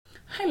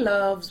Hi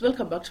loves,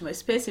 welcome back to my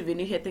space. If you're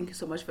new here, thank you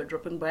so much for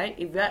dropping by.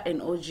 If you're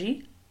an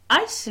OG,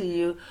 I see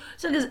you.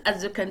 So guys,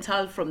 as you can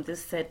tell from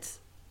this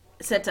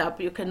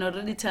setup, you can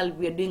already tell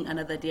we're doing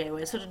another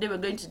DIY. So today we're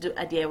going to do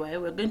a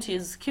DIY. We're going to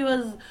use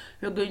skewers,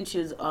 we're going to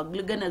use our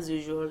glue gun as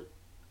usual,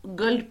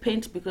 gold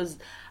paint because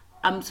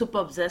I'm super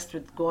obsessed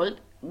with gold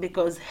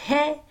because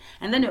hey,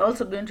 and then you're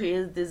also going to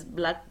use this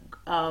black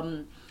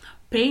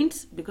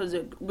paint because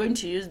you're going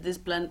to use this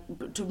plant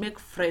to make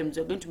frames.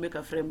 You're going to make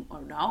a frame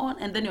on now,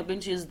 and then you're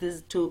going to use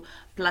these two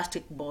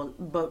plastic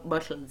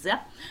bottles, yeah,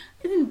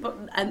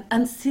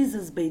 and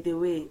scissors, by the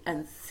way,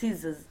 and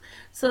scissors.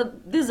 So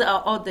these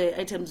are all the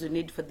items you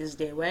need for this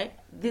DIY.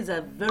 These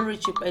are very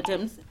cheap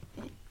items.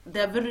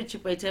 They're very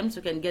cheap items.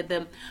 You can get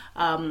them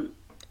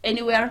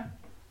anywhere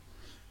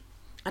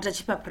at a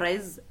cheaper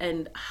price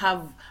and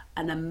have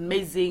an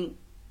amazing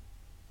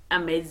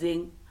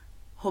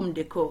home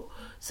decor.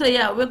 So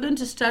yeah, we're going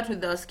to start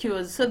with our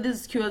skewers. So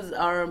these skewers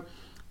are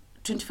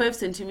 25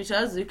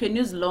 centimeters. You can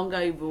use longer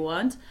if you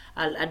want.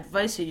 I'll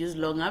advise you use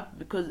longer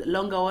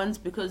ones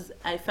because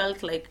I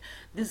felt like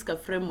this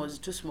frame was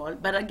too small,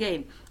 but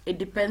again it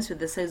depends with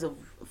the size of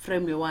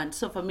frame you want.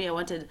 So for me, I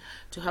wanted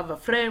to have a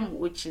frame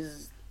which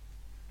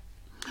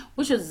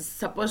was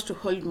supposed to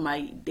hold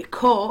my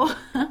decor.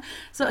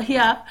 So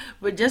here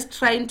we're just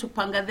trying to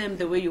panga them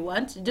the way you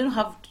want. You don't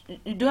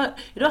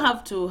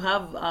have to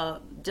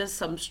have just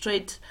some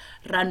straight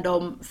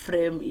random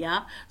frame,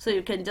 yeah. So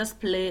you can just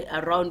play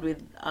around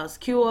with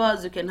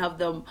skewers. You can have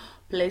them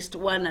placed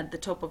one at the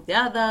top of the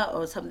other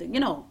or something,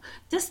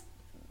 just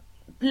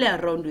play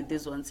around with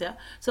these ones, yeah.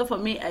 So for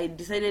me, I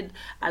decided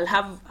I'll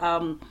have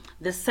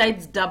the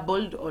sides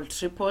doubled or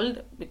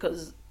tripled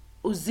because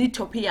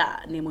uzito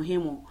pia ni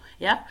muhimu,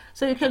 yeah.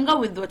 So you can go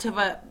with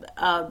whatever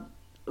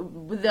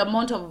with the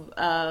amount of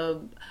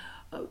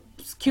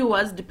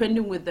skewers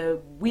depending with the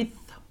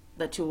width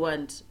that you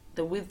want,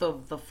 the width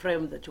of the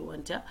frame that you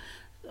want, yeah.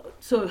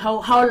 So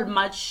how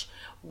much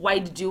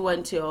wide do you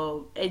want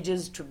your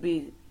edges to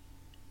be?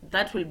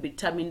 That will be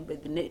determined by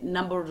the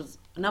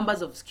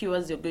numbers of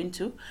skewers you're going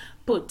to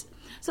put.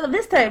 So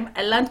this time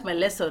I learned my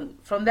lesson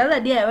from the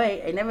other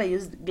DIY. I never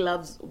used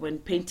gloves when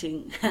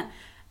painting.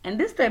 And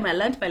this time I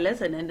learned my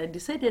lesson and I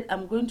decided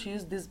I'm going to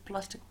use this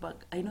plastic bag.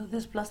 I know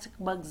these plastic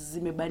bags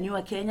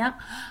zimebaniwa Kenya.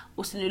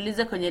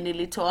 Usiniulize kwenye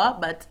nilitoa,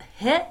 but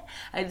hey,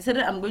 I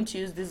decided I'm going to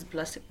use this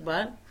plastic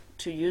bag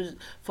to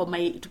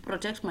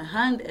protect my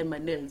hand and my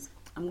nails.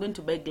 I'm going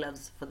to buy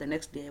gloves for the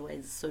next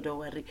DIYs, so don't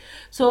worry.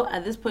 So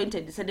at this point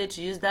I decided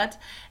to use that,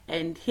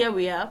 and here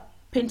we are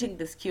painting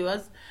the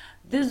skewers.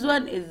 This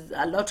one is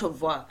a lot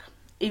of work.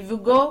 If you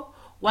go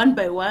one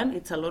by one,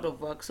 it's a lot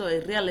of work. So I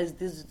realized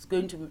this is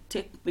going to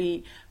take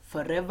me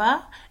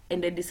forever,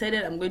 and I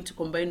decided I'm going to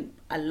combine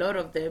a lot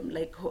of them,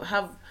 like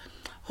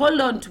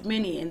hold on to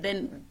many and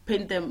then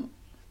paint them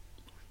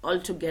all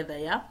together,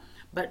 yeah.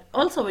 But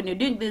also when you're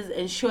doing this,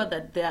 ensure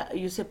that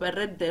you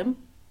separate them,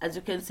 as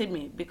you can see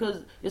me,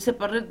 because you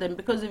separate them,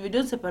 because if you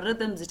don't separate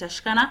them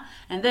zitashikana,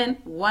 and then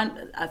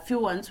a few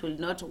ones will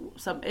not,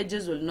 some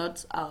edges will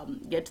not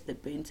get the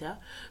paint, yeah.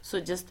 So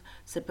just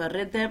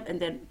separate them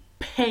and then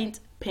paint.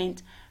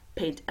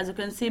 As you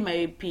can see,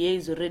 my PA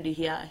is already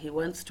here. He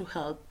wants to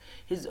help.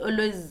 He's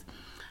always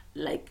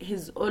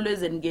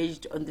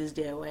engaged on these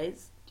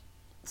DIYs.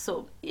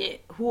 So yeah,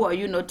 who are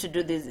you not to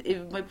do this?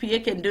 If my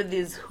PA can do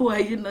this, who are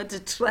you not to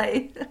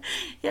try?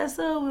 Yeah,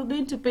 so we're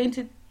going to paint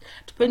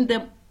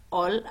them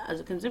all, as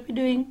you can see me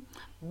doing.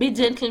 Be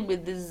gentle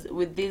with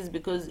this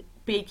because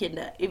PA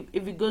can, if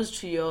it goes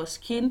to your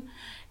skin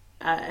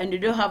and you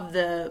don't have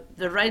the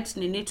right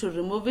need to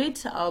remove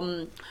it,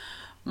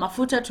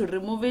 mafuta to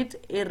remove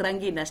it,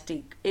 rangi na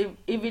stick. If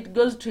it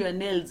goes to your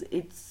nails,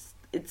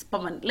 it's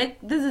permanent. Like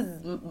this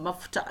is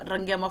mafuta,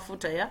 rangi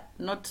mafuta, yeah,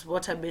 not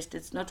water based.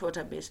 It's not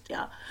water based,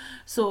 yeah.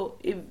 So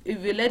if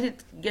you let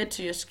it get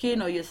to your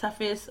skin or your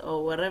surface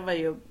or wherever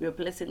you're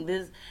placing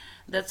this,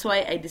 that's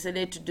why I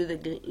decided to do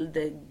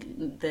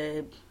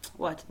the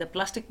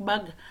plastic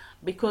bag,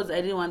 because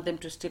I didn't want them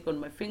to stick on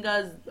my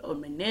fingers,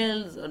 on my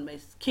nails, on my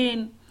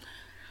skin.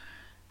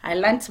 I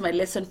learned my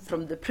lesson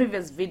from the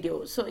previous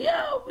video. So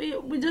yeah,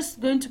 we're just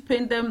going to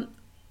paint them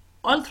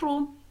all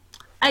through.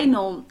 I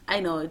know,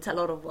 it's a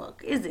lot of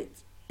work, is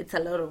it? It's a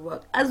lot of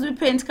work. As we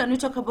paint, can we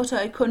talk about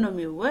our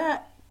economy?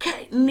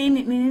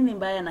 Nini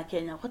mbaya na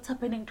Kenya? What's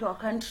happening to our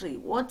country?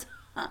 What's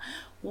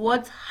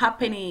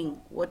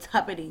happening?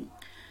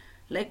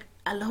 Like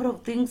a lot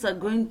of things are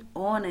going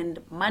on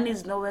and money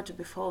is nowhere to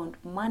be found.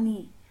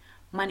 Money.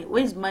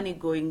 Where is money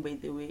going, by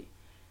the way?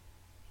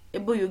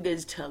 Able, you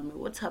guys tell me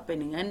what's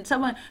happening. And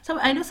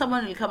I know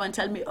someone will come and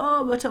tell me,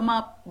 oh, bottom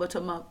up. But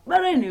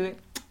anyway,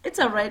 it's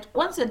all right.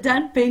 Once you're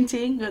done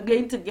painting, we're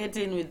going to get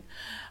in with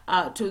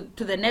to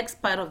the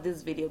next part of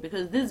this video,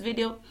 because this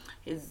video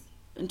is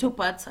in two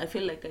parts. I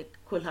feel like I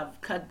could have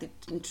cut it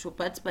into two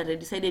parts, but I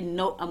decided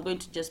no, I'm going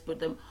to just put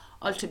them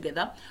all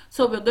together.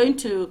 So we're going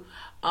to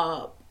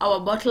our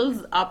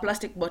bottles, our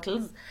plastic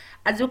bottles.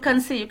 As you can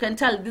see, you can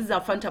tell these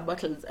are Fanta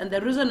bottles, and the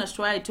reason as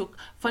to why I took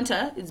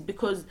Fanta is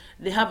because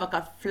they have like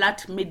a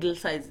flat middle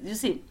size. You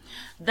see,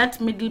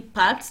 that middle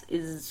part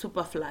is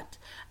super flat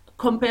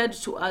compared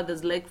to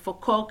others. Like for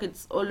Coke,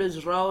 it's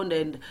always round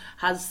and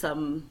has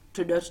some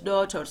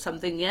dot or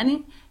something,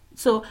 yani.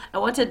 So I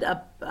wanted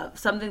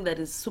something that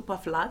is super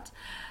flat.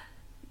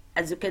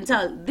 As you can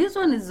tell, this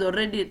one is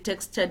already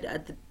textured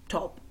at the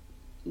top.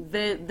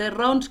 The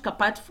round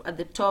part at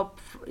the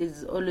top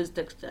is always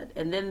textured,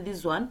 and then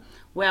this one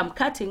where I'm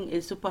cutting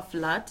is super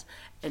flat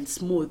and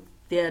smooth.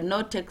 There are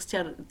no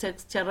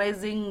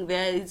texturizing.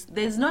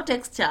 There's no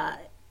texture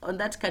on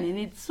that can. You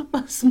need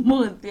super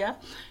smooth. Yeah,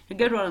 you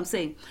get what I'm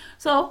saying.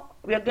 So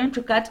we are going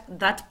to cut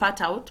that part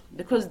out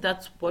because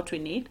that's what we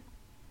need.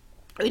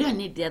 We don't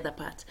need the other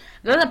part.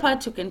 The other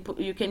part you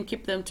can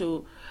keep them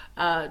to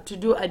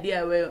do a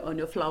DIY on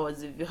your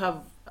flowers. If you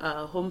have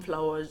home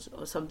flowers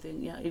or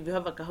something, yeah, if you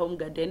have like a home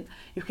garden,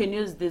 you can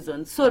use this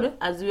one. So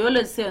as we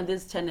always say on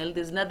this channel,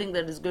 there's nothing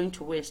that is going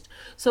to waste.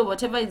 So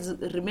whatever is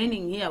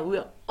remaining here, we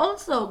are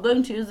also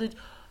going to use it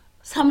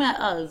somewhere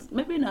else,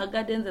 maybe in our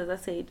gardens, as I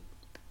said,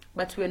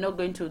 but we're not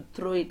going to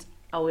throw it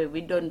away.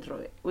 We don't throw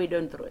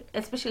it,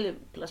 especially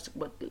plastic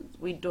bottles.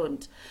 We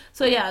don't.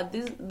 So yeah,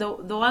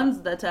 the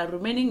ones that are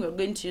remaining, we're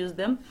going to use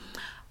them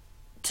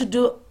to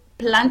do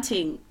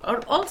planting.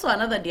 Or also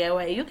another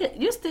DIY,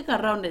 you stick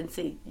around and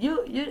see.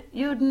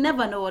 You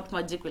never know what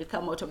magic will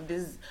come out of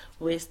this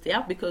waste.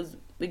 Yeah, because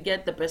we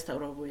get the best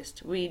out of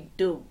waste. We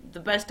do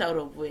the best out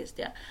of waste.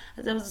 Yeah,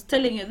 as I was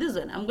telling you, this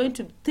one, I'm going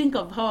to think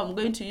of how I'm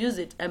going to use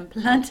it and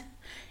plant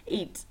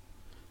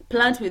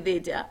with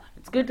it. Yeah,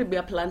 it's going to be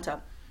a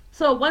planter.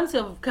 So once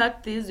you've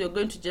cut these, you're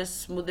going to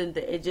just smoothen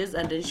the edges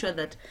and ensure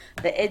that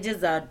the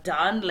edges are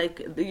done, like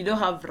you don't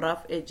have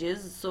rough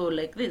edges. So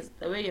like this,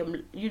 the way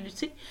you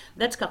see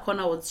that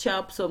corner was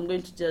sharp, so I'm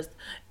going to just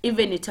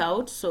even it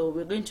out. So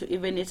we're going to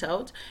even it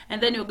out, and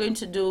then you're going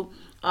to do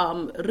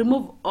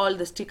remove all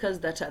the stickers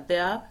that are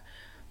there.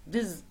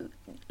 This,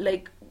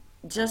 like,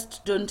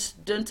 just don't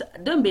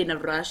be in a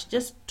rush.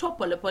 Just top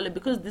pole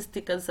because these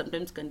stickers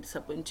sometimes can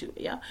disappoint you.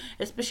 Yeah,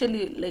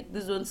 especially like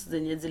these ones,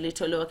 the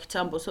little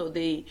kitambo, so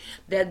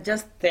they're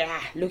just there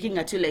looking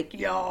at you like,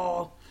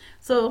 yo.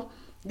 So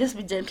just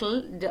be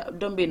gentle,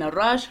 don't be in a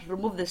rush.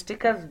 Remove the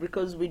stickers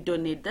because we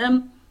don't need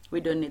them.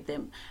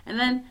 And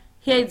then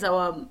here is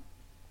our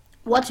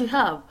what we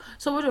have.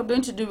 So what we're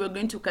going to do, we're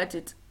going to cut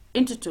it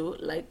into two,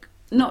 like,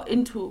 no,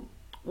 into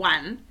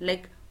one,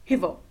 like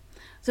hivo.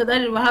 So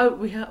that is how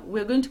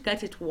we're going to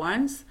cut it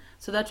once,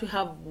 so that we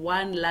have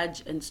one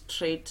large and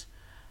straight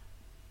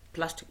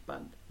plastic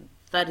bag.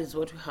 That is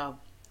what we have.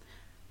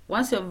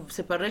 Once you've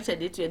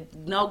separated it, you're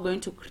now going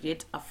to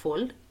create a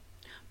fold.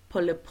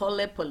 Pole, a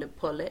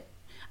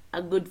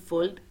good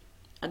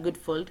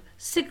fold.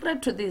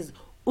 Secret to this,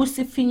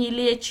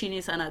 usifinyilie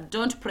chini sana.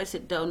 Don't press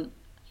it down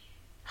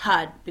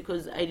hard,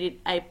 because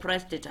I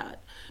pressed it hard.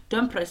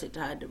 Don't press it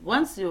hard.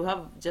 Once you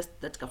have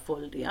just that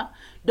fold, yeah,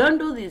 don't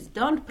do this.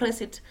 Don't press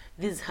it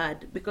this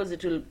hard, because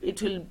it will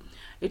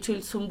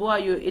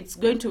sumbua you. It's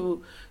going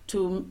to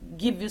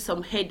give you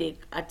some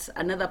headache at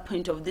another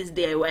point of this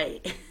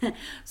DIY.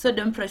 So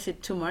don't press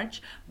it too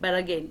much. But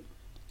again,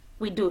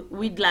 we do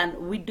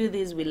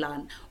this, we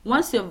learn.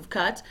 Once you've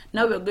cut,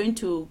 now we're going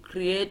to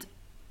create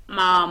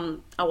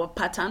our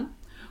pattern.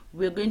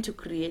 We're going to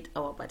create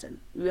our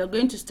pattern. We are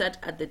going to start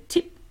at the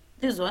tip,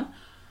 this one,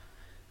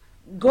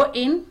 go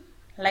in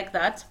like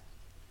that,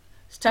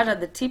 start at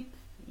the tip,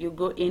 you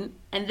go in,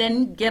 and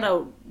then get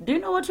out. Do you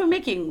know what we're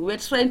making? We're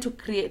trying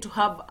to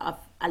have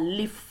a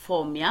leaf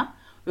form. Yeah,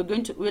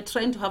 we're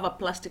trying to have a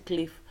plastic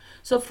leaf.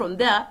 So from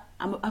there,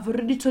 I've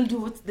already told you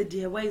what the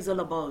DIY is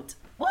all about.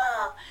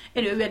 Wow.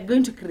 Anyway, we're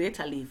going to create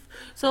a leaf.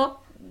 So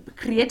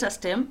create a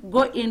stem,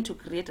 go in to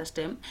create a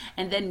stem,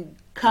 and then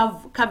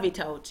carve it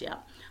out. Yeah,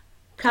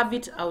 carve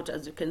it out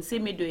as you can see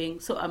me doing.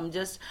 So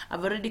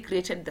I've already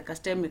created the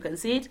stem, you can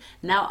see it.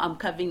 Now I'm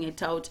carving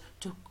it out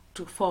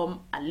to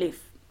form a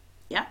leaf.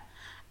 Yeah,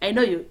 I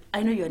know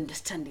you're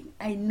understanding.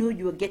 I know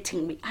you're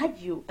getting me. Are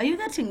you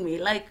getting me?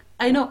 Like,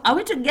 I know, are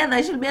we together?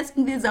 I should be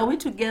asking this, are we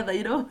together?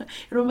 You know,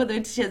 remember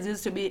the teachers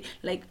used to be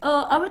like,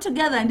 oh, are we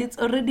together? And it's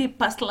already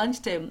past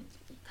lunchtime.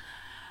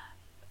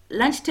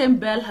 Lunchtime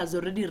bell has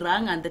already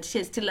rung, and the teacher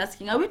is still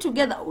asking, are we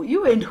together?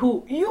 You and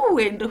who?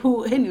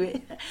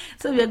 Anyway,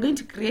 so we are going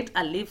to create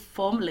a leaf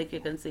form. Like you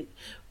can see,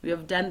 we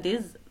have done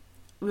this.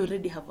 We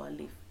already have our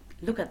leaf.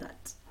 Look at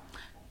that.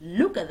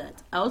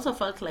 I also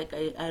felt like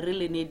I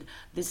really need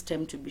this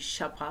stem to be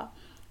sharper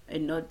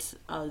and not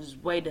as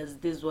wide as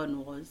this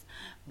one was.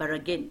 But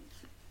again,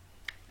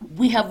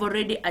 we have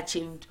already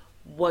achieved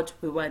what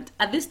we want.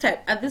 At this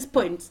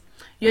point,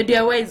 your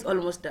DIY is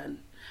almost done.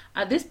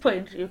 At this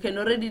point, you can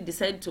already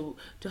decide to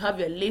have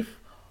your leaf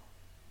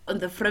on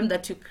the frame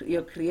that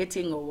you're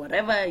creating or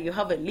whatever. You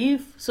have a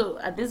leaf. So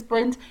at this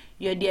point,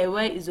 your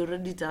DIY is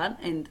already done.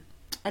 And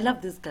I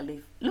love this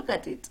leaf. Look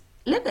at it.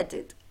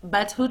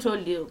 But who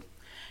told you?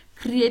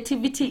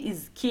 Creativity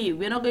is key.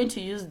 We're not going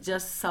to use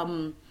just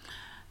some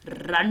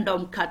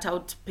random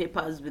cutout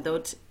papers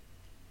without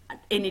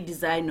any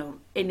design or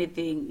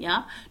anything.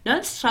 Yeah,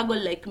 don't struggle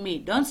like me.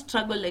 Don't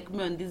struggle like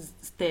me on this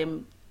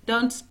stem.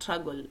 Don't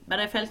struggle. But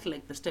I felt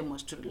like the stem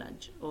was too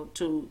large or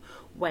too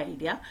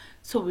wide. Yeah,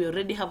 so we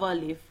already have our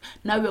leaf.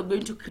 Now we're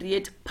going to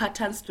create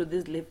patterns to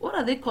this leaf. What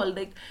are they called?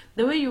 Like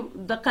the way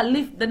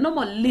the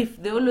normal leaf,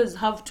 they always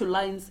have two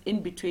lines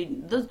in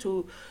between, those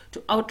two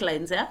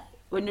outlines. Yeah,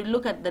 when you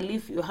look at the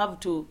leaf, you have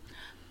to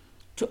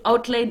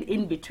outline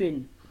in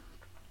between.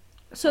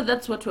 So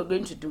that's what we're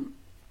going to do.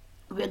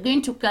 We're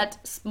going to cut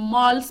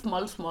small,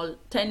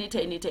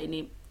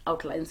 tiny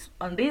outlines.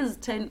 On these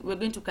 10, we're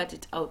going to cut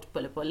it out,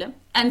 pole.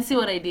 And see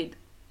what I did.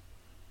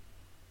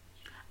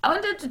 I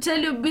wanted to tell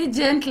you, be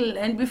gentle.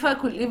 And before I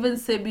could even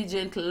say be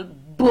gentle,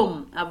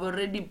 boom, I've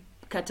already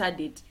cutted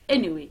it.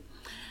 Anyway,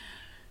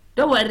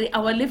 don't worry,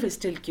 our leaf is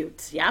still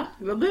cute. Yeah,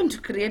 we're going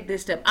to create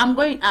this stem. I'm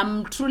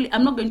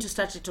not going to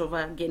start it over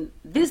again.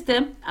 This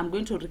stem, I'm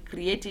going to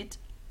recreate it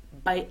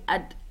by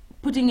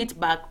putting it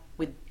back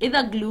with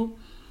either glue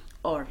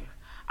or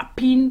a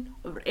pin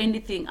or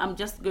anything. I'm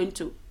just going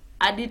to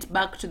add it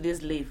back to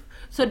this leaf.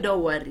 So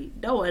don't worry.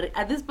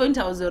 At this point,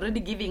 I was already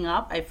giving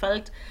up. I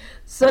felt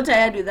so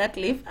tired with that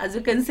leaf. As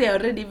you can see, I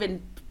already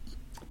even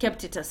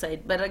kept it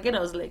aside. But again,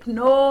 I was like,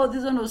 no,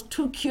 this one was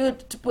too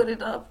cute to put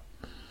it up.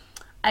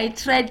 I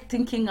tried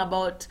thinking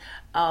about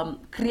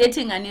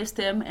creating a new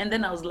stem, and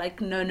then I was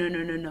like,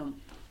 no.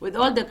 With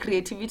all the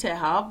creativity I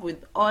have,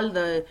 with all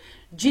the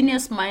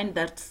genius mind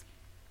that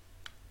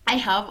I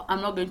have,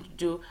 I'm not going to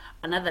do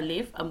another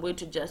leaf. I'm going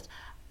to just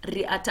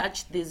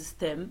reattach this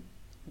stem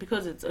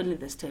because it's only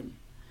the stem.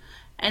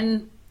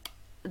 And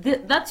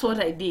that's what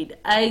I did.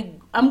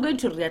 I'm going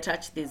to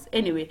reattach this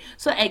anyway.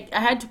 So I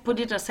had to put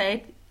it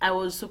aside. I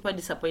was super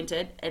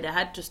disappointed, and I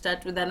had to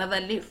start with another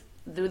leaf,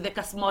 with like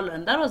a small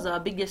one. That was our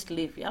biggest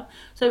leaf, yeah.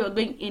 So we're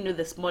going in with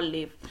a small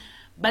leaf.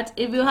 But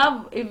if you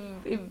have,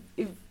 if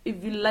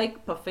you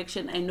like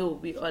perfection, I know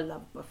we all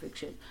love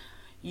perfection,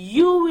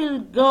 you will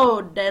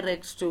go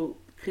direct to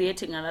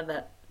creating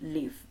another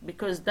leaf,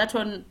 because that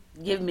one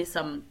gave me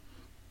some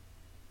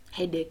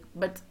headache.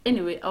 But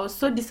anyway, I was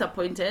so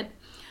disappointed.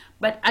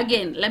 But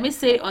again, let me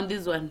say on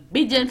this one,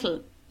 be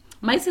gentle.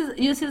 Make sure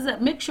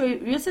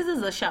your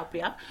scissors are sharp,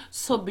 yeah.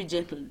 So be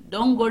gentle.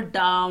 Don't go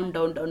down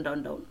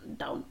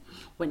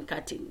when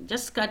cutting.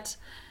 Just cut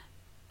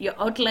your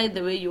outline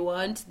the way you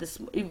want,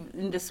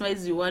 in the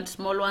size you want,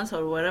 small ones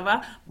or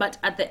whatever. But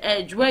at the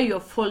edge where your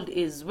fold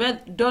is,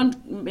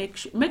 make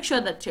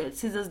sure that your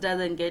scissors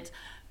doesn't get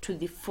to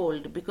the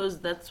fold, because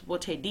that's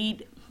what I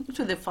did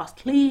to the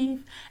first leaf,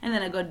 and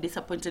then I got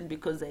disappointed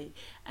because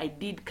I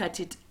did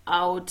cut it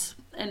out,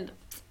 and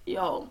you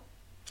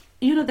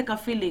know the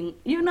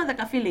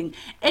feeling.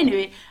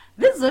 Anyway,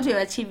 this is what you're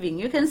achieving.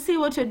 You can see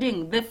what you're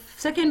doing. The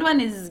second one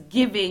is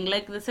giving,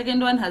 like the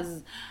second one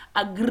has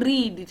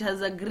agreed. It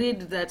has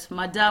agreed that,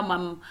 madam,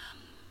 I'm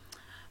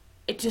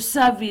at your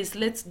service.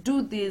 Let's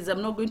do this.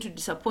 I'm not going to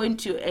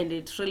disappoint you. And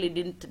it really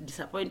didn't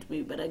disappoint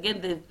me. But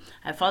again,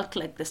 I felt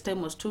like the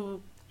stem was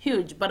too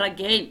huge. But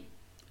again,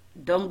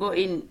 don't go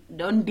deeper.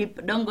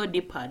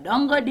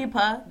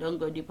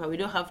 We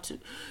don't have to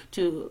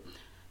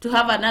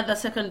have another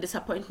second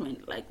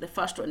disappointment like the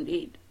first one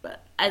did.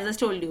 But as I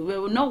told you,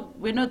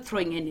 we're not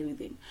throwing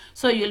anything.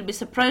 So you'll be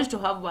surprised to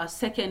have our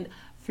second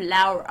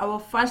flower, our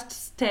first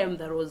stem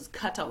that was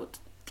cut out,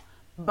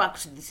 back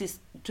to this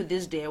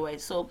DIY.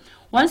 So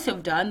once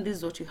you've done, this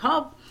is what you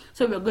have.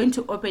 So we're going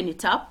to open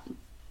it up.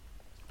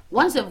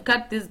 Once you've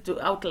cut these two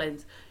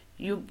outlines,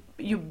 you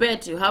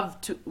bet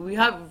we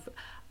have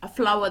a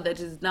flower that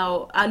is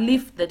now, a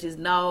leaf that is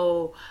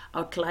now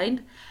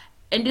outlined.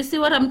 And you see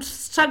what I'm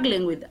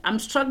struggling with? I'm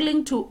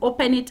struggling to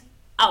open it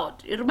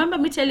out. You remember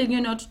me telling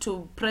you not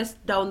to press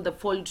down the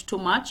fold too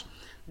much?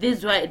 This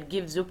is why it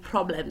gives you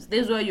problems.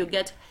 This is why you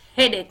get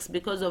headaches,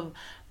 because of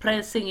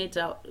pressing it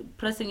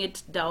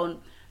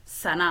down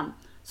sanam.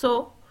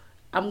 So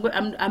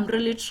I'm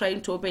really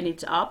trying to open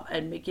it up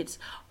and make it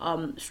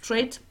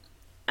straight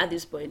at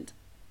this point.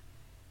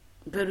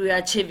 But we are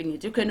achieving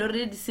it. You can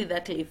already see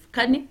that leaf.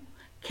 Can you?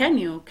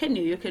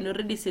 You can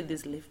already see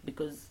this leaf,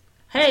 because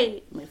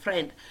hey, my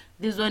friend,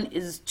 this one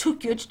is too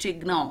cute to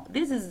ignore.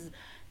 This is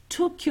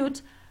too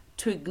cute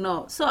to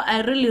ignore. So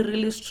I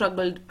really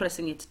struggled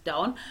pressing it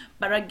down.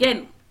 But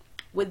again,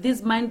 with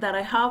this mind that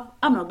I have,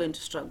 I'm not going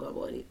to struggle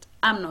about it.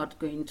 I'm not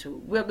going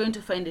to. We're going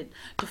to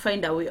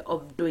find a way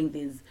of doing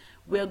this.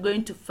 We're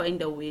going to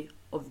find a way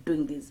of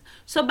doing this.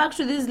 So back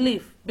to this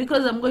leaf,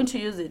 because I'm going to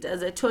use it,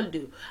 as I told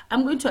you,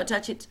 I'm going to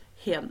attach it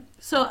here.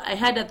 So I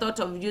had a thought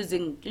of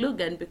using glue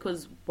gun,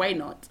 because why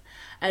not?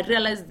 I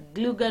realized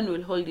glue gun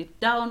will hold it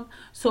down.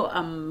 So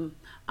I'm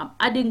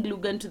adding glue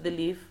gun to the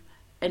leaf,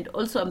 and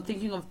also I'm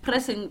thinking of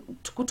pressing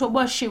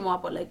kutoboa shimo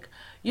hapo, like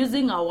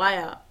using a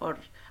wire or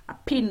a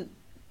pin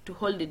to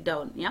hold it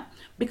down, yeah.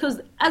 Because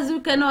as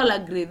you can all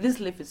agree, this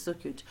leaf is so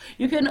cute.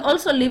 You can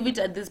also leave it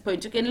at this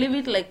point. You can leave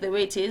it like the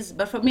way it is,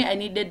 but for me, I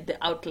needed the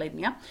outline,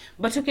 yeah.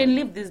 But you can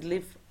leave this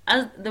leaf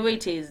as the way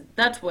it is,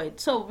 that way.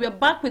 So we're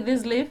back with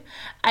this leaf.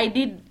 I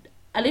did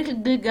a little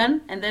glue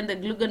gun, and then the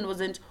glue gun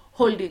wasn't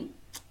holding.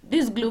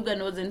 This glue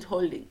gun wasn't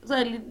holding, so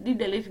I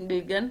did a little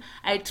glue gun.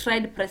 I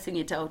tried pressing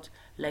it out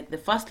like the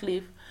first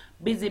leaf,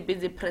 busy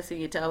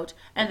pressing it out,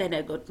 and then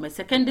I got my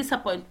second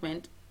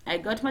disappointment.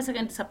 And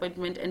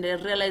I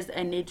realized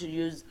I need to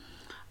use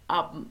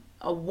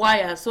a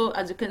wire. So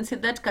as you can see,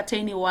 that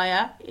katani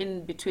wire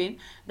in between,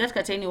 that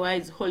katani wire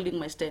is holding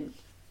my stem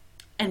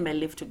and my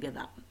leaf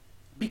together,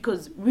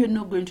 because we're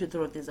not going to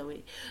throw this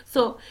away.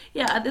 So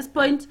yeah, at this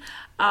point,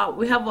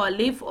 we have our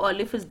leaf. Our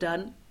leaf is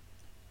done.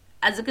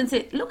 As you can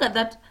see, look at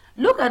that.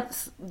 Look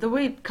at the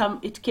way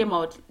it came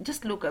out.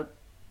 Just look at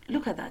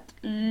that.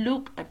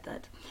 Look at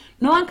that.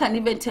 No one can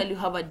even tell you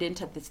have a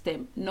dent at the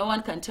stem. No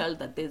one can tell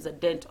that there's a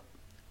dent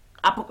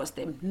up the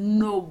stem.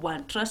 No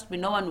one. Trust me,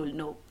 no one will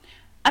know.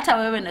 Hata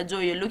wewe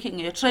najua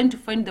you're trying to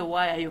find the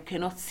wire, you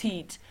cannot see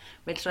it,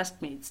 but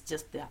trust me, it's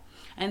just there.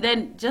 And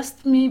then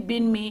just me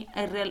being me,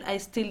 I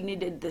still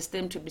needed the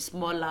stem to be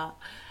smaller,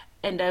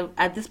 and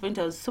at this point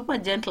I was super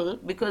gentle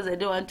because I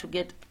didn't want to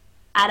get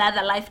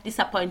another life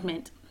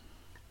disappointment.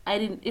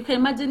 You can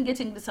imagine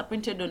getting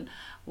disappointed on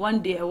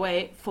one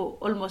DIY for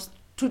almost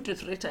 2 to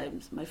 3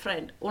 times, my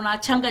friend.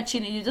 Unachanga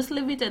chini, you just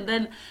leave it and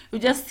then you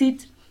just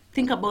sit,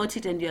 think about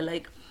it, and you're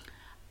like,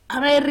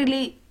 am I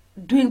really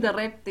doing the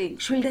right thing?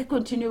 Should I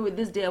continue with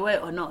this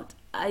DIY or not?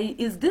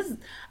 Is this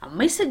a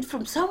message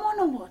from someone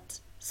or what?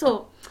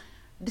 So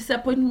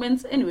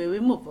disappointments, anyway, we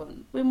move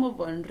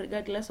on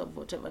regardless of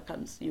whatever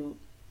comes. You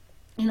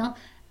know,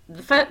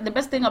 the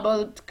best thing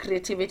about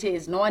creativity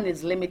is no one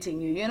is limiting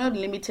you. You're not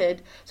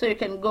limited, so you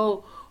can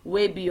go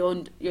way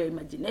beyond your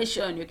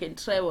imagination. You can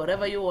try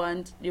whatever you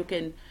want. You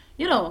can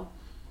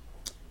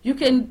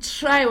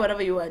try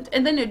whatever you want,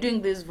 and then you're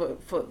doing this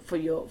for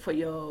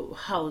your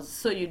house,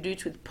 so you do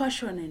it with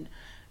passion and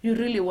you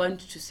really want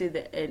to see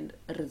the end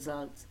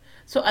results.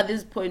 So at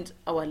this point,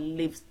 our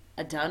leaves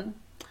are done.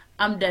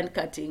 I'm done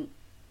cutting.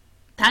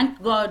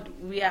 Thank God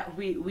we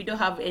don't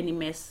have any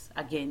mess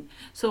again.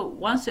 So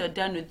once you're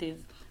done with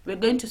this, we're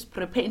going to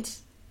spray paint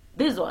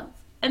these ones.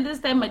 And this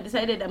time I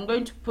decided I'm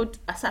going to put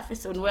a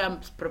surface on where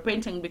I'm spray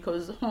painting,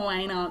 because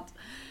why not?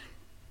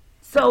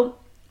 So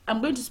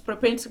I'm going to spray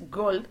paint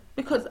gold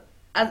because,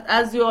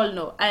 as you all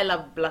know, I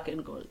love black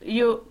and gold.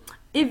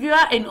 If you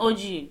are an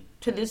OG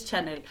to this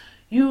channel,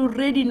 you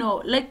already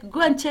know. Like,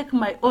 go and check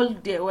my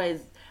old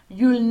DIYs.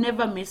 You'll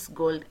never miss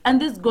gold. And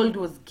this gold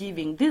was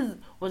giving. This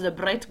was a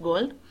bright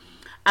gold.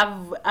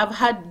 I've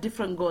had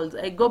different golds.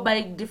 I go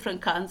buy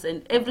different cans,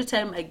 and every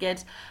time I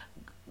get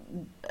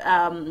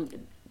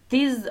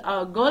these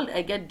gold,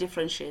 I get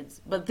different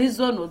shades. But this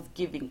one was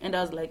giving, and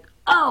I was like,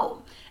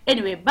 oh.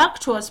 Anyway, back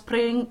to our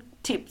spraying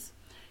tips.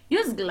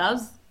 Use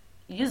gloves.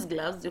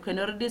 You can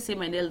already see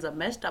my nails are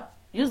messed up.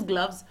 Use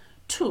gloves.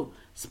 2,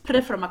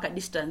 spray from a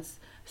distance.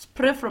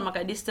 Spray from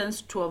a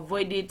distance to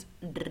avoid it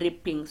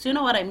dripping. So you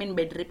know what I mean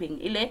by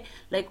dripping?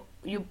 Like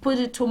you put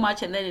it too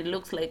much and then it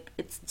looks like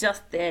it's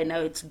just there, now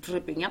it's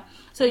dripping. Yeah.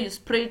 So you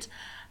spray it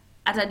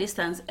at a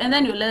distance, and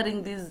then you're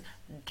letting these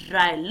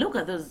dry. Look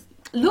at those.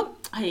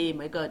 Look. Hey,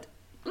 my God.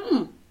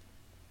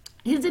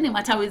 Isn't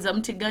matter with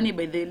mtigani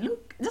by the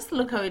look? Just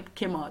look how it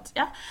came out.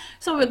 Yeah.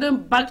 So we're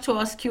going back to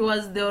our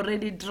skewers. They're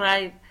already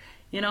dried.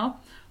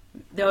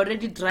 They're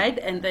already dried,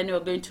 and then we're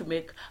going to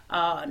make.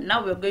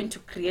 Now we're going to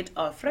create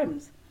our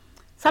frames.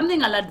 Something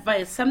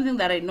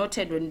that I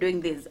noted when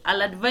doing this,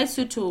 I'll advise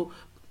you to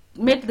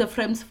make the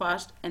frames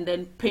first and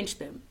then paint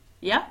them.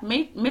 Yeah,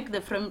 make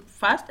the frame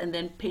first and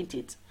then paint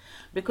it,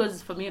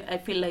 because for me, I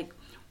feel like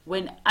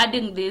when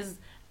adding this,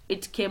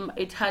 it gave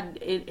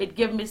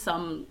me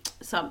some.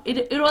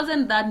 It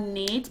wasn't that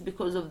neat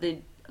because of the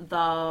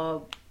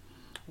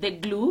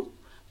glue.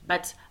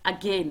 But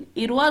again,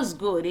 it was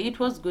good.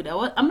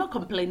 I'm not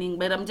complaining,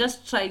 but I'm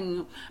just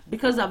trying,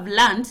 because I've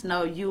learned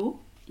now.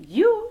 You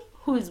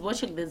who is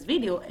watching this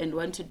video and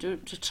want to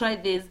try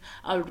this,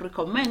 I would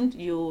recommend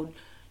you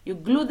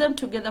glue them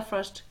together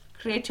first,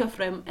 create your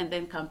frame, and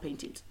then come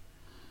paint it.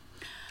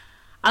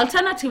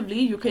 Alternatively,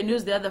 you can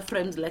use the other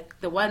frames like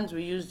the ones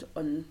we used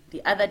on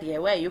the other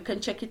DIY. You can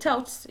check it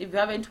out. If you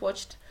haven't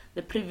watched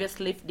the previous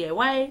leaf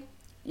DIY,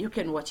 you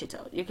can watch it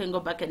out. You can go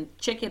back and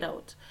check it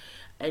out.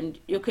 And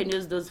you can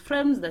use those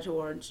frames that you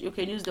want. You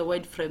can use the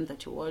wide frame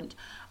that you want,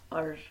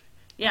 or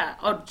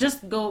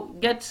just go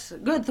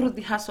through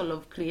the hassle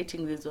of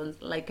creating these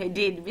ones like I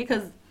did,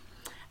 because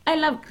I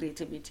love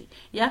creativity.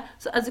 Yeah.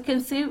 So as you can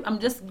see, I'm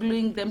just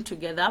gluing them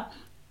together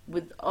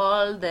with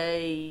all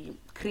the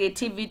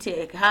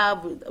creativity I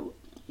have.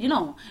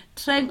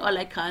 Trying all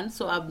I can.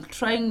 So I'm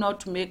trying not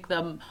to make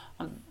them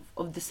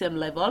of the same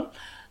level.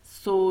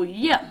 So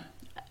yeah,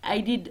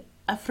 I did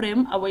a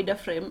wider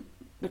frame,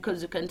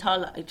 because you can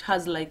tell it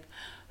has like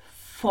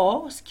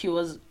 4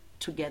 skewers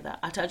together,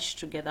 attached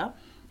together.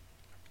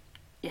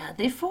 Yeah,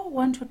 they're 4.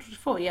 1, 2, 3,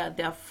 4. Yeah,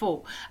 there are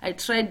 4. I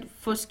tried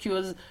 4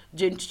 skewers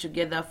joined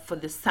together for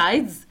the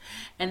sides,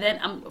 and then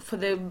for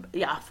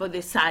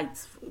the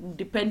sides,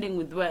 depending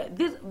with where.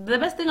 The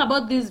best thing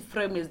about this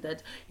frame is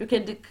that you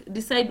can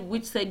decide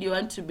which side you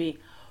want to be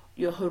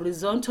your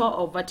horizontal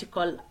or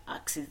vertical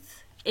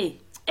axis.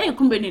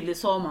 Kumbe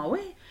nilisoma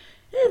we.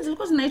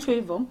 Because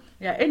nature hivyo.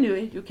 Yeah,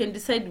 anyway, you can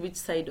decide which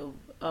side of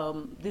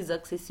this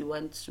axis you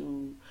want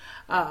to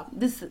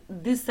this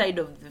side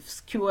of the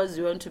skewers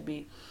you want to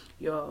be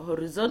your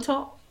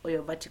horizontal or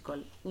your vertical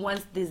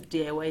once this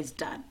DIY is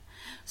done.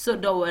 So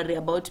don't worry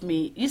about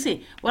me. You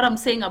see what I'm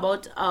saying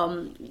about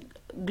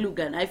glue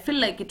gun. I feel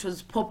like it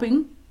was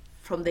popping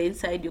from the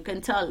inside. You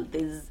can tell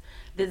there's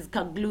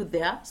glue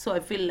there, so I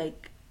feel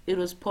like it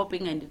was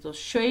popping and it was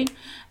showing,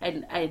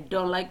 and I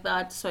don't like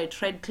that. So I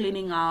tried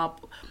cleaning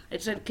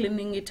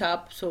it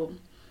up so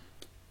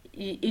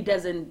it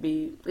doesn't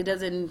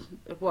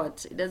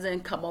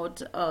come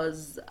out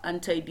as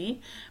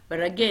untidy.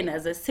 But again,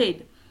 as I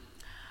said,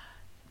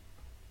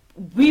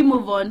 we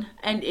move on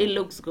and it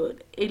looks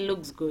good.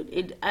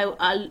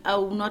 I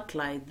will not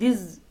lie,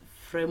 this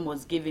frame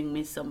was giving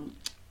me some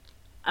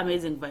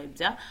amazing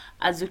vibes. Yeah,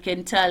 as you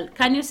can tell,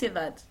 can you see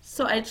that?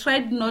 So I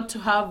tried not to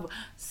have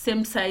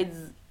same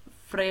size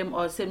frame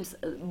or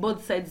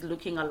both sides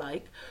looking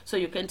alike, so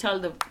you can tell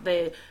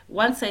the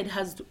one side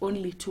has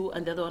only 2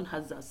 and the other one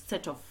has a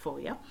set of 4.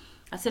 Yeah,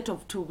 a set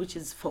of 2, which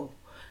is 4.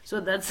 So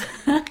that's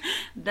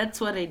that's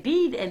what I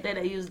did. And then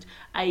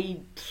I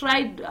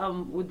tried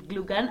with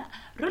glue gun,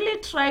 really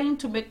trying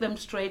to make them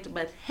straight,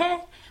 but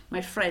hey,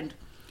 my friend,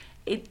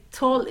 it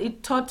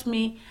taught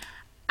me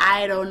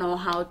I don't know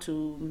how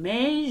to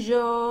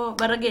measure.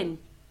 But again,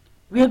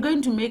 we are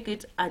going to fake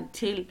it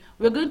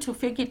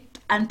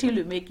until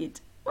we make it.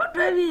 What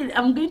do I mean?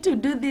 I'm going to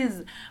do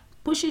this,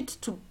 push it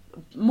to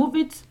move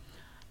it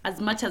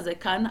as much as I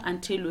can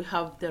until we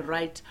have the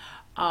right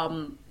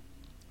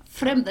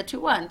frame that you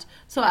want.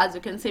 So as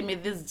you can see,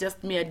 this is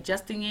just me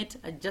adjusting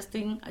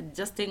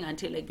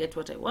until I get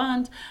what I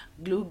want.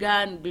 Glue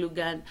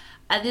gun.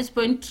 At this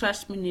point,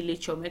 trust me,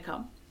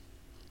 nilichomeka,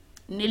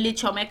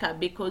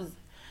 because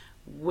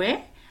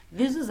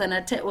this was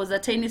a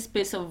tiny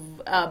space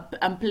of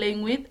I'm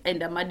playing with,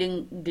 and I'm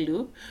adding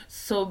glue.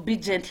 So be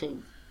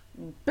gentle,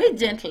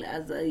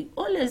 as I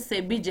always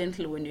say, be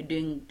gentle when you're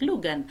doing glue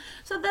gun.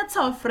 So that's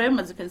our frame,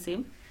 as you can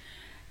see.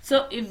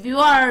 So if you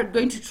are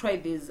going to try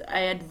this,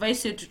 I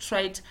advise you to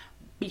try it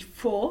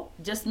before.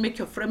 Just make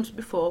your frames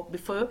before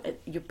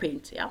you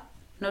paint. Yeah,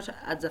 not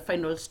at the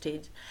final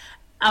stage.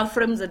 Our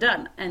frames are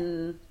done,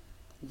 and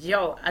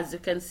as you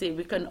can see,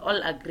 we can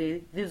all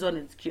agree this one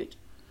is cute.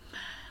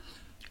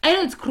 I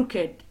know it's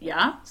crooked,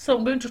 yeah, so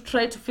I'm going to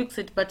try to fix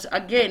it. But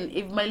again,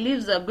 if my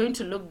leaves are going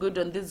to look good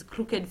on this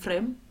crooked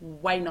frame,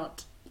 why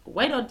not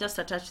just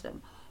attach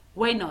them?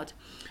 Why not?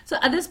 So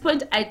at this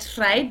point, I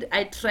tried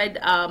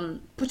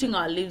putting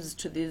our leaves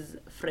to this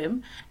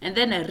frame, and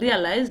then I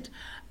realized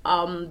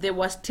they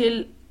were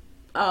still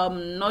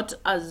not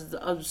as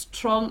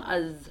strong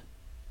as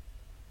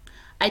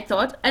I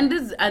thought, and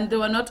they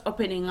were not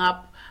opening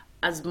up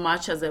as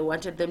much as I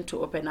wanted them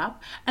to open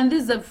up. And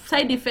this is a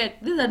side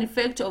effect. This is an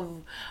effect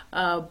of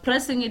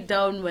pressing it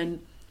down when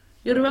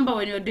you remember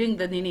when you're doing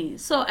the nini.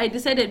 So I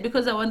decided,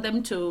 because I want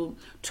them to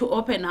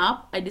open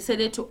up, I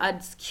decided to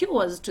add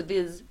skewers to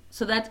this,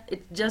 so that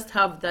it just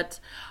have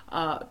that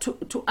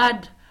to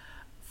add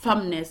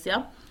firmness.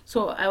 Yeah,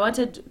 so I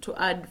wanted to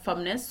add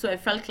firmness, so I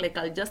felt like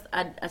I'll just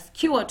add a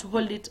skewer to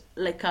hold it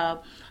like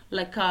a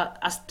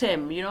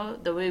stem, you know,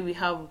 the way we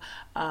have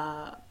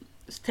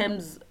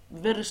stems,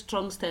 very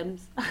strong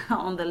stems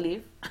on the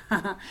leaf.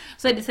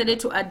 So I decided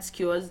to add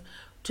skewers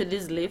to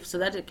this leaf so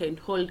that it can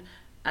hold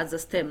as a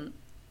stem.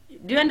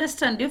 Do you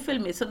understand? Do you feel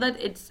me? So that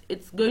it's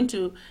going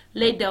to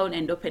lay down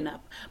and open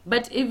up.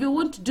 But if you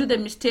won't do the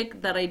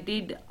mistake that I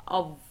did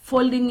of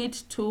folding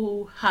it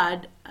too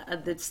hard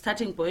at the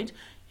starting point,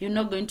 you're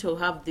not going to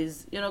have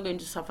this, you're not going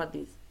to suffer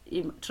this.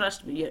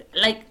 Trust me.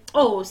 Like,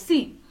 oh,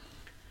 see,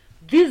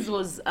 this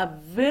was a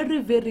very,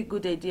 very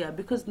good idea,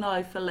 because now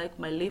I feel like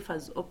my leaf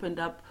has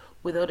opened up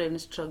without any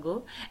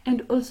struggle.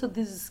 And also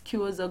these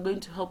skewers are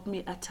going to help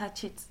me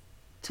attach it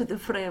to the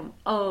frame.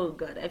 Oh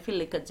God, I feel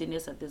like a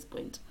genius at this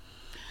point.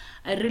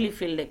 I really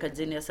feel like a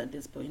genius at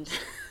this point.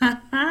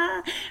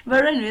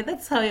 But anyway,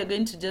 that's how you're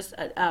going to just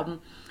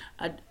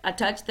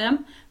attach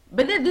them.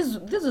 But then this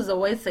was a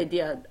wise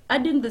idea.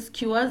 Adding the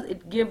skewers,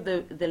 it gave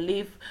the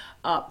leaf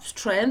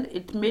strength.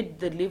 It made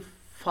the leaf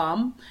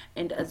firm,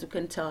 and as you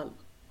can tell,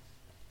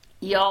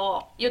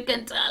 you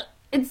can tell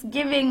it's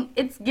giving.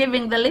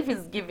 The leaf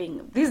is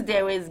giving. This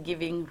DIY is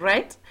giving,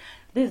 right?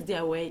 This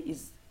DIY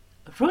is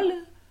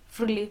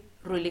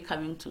really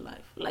coming to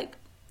life. Like,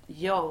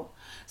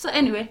 so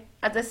anyway,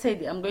 as I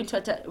said, I'm going to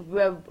attach.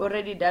 We're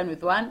already done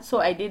with one, so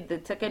I did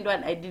the second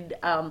one. I did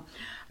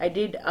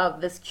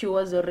the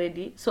skewers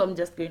already, so I'm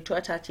just going to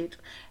attach it.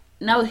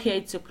 Now here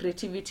it's your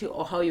creativity,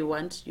 or how you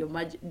want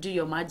do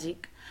your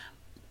magic.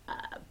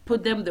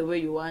 Put them the way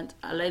you want,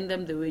 align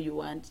them the way you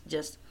want.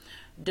 Just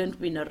don't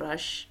be in a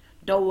rush.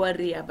 Don't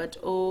worry about,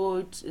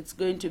 it's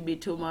going to be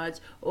too much.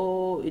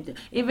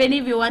 Even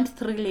if you want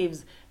 3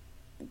 leaves,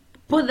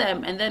 put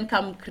them, and then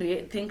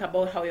think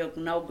about how you're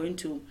now going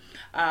to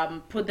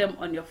put them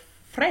on your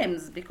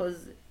frames.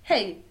 Because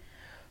hey,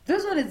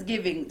 This one is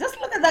giving. Just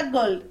look at that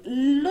gold.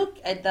 Look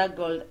at that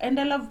gold. And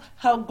I love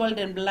how gold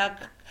and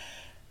black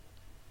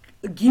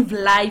give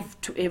life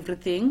to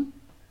everything.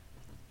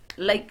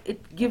 Like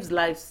it gives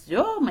life.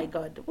 Oh my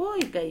god. Oh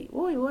guy.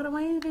 Oh, what am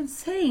I even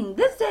saying?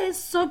 This day is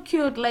so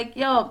cute. Like,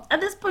 yo, at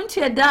this point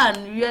you're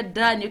done. You're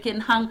done. You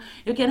can hang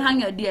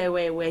your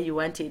DIY where you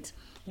want it.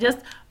 Just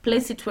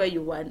place it where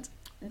you want.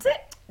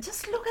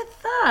 Just look at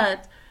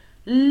that.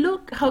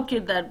 Look how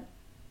cute that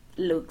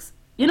looks.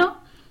 You know,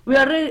 we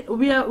are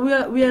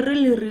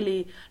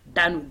really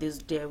done with this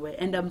DIY,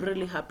 and I'm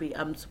really happy.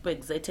 I'm super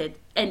excited,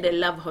 and I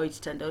love how it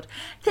turned out.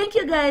 Thank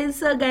you guys.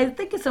 So guys,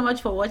 thank you so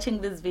much for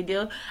watching this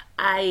video.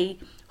 I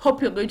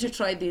hope you're going to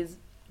try this.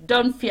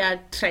 Don't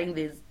fear trying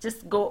this.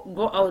 Just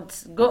go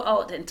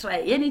out and try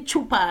any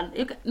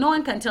chupa. No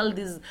one can tell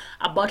this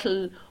a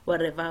bottle,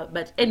 whatever.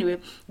 But anyway,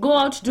 go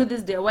out, do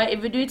this DIY.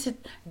 If you do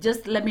it,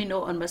 just let me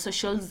know on my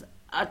socials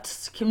at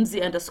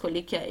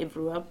Kimsey_Likia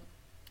everywhere.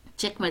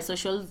 Check my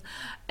socials,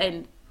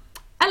 and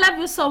I love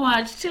you so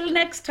much. Till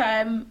next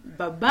time,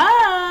 bye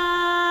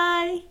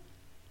bye.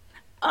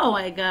 Oh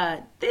my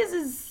god, this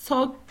is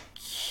so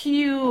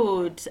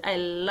cute. I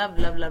love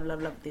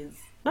this.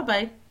 Bye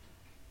bye.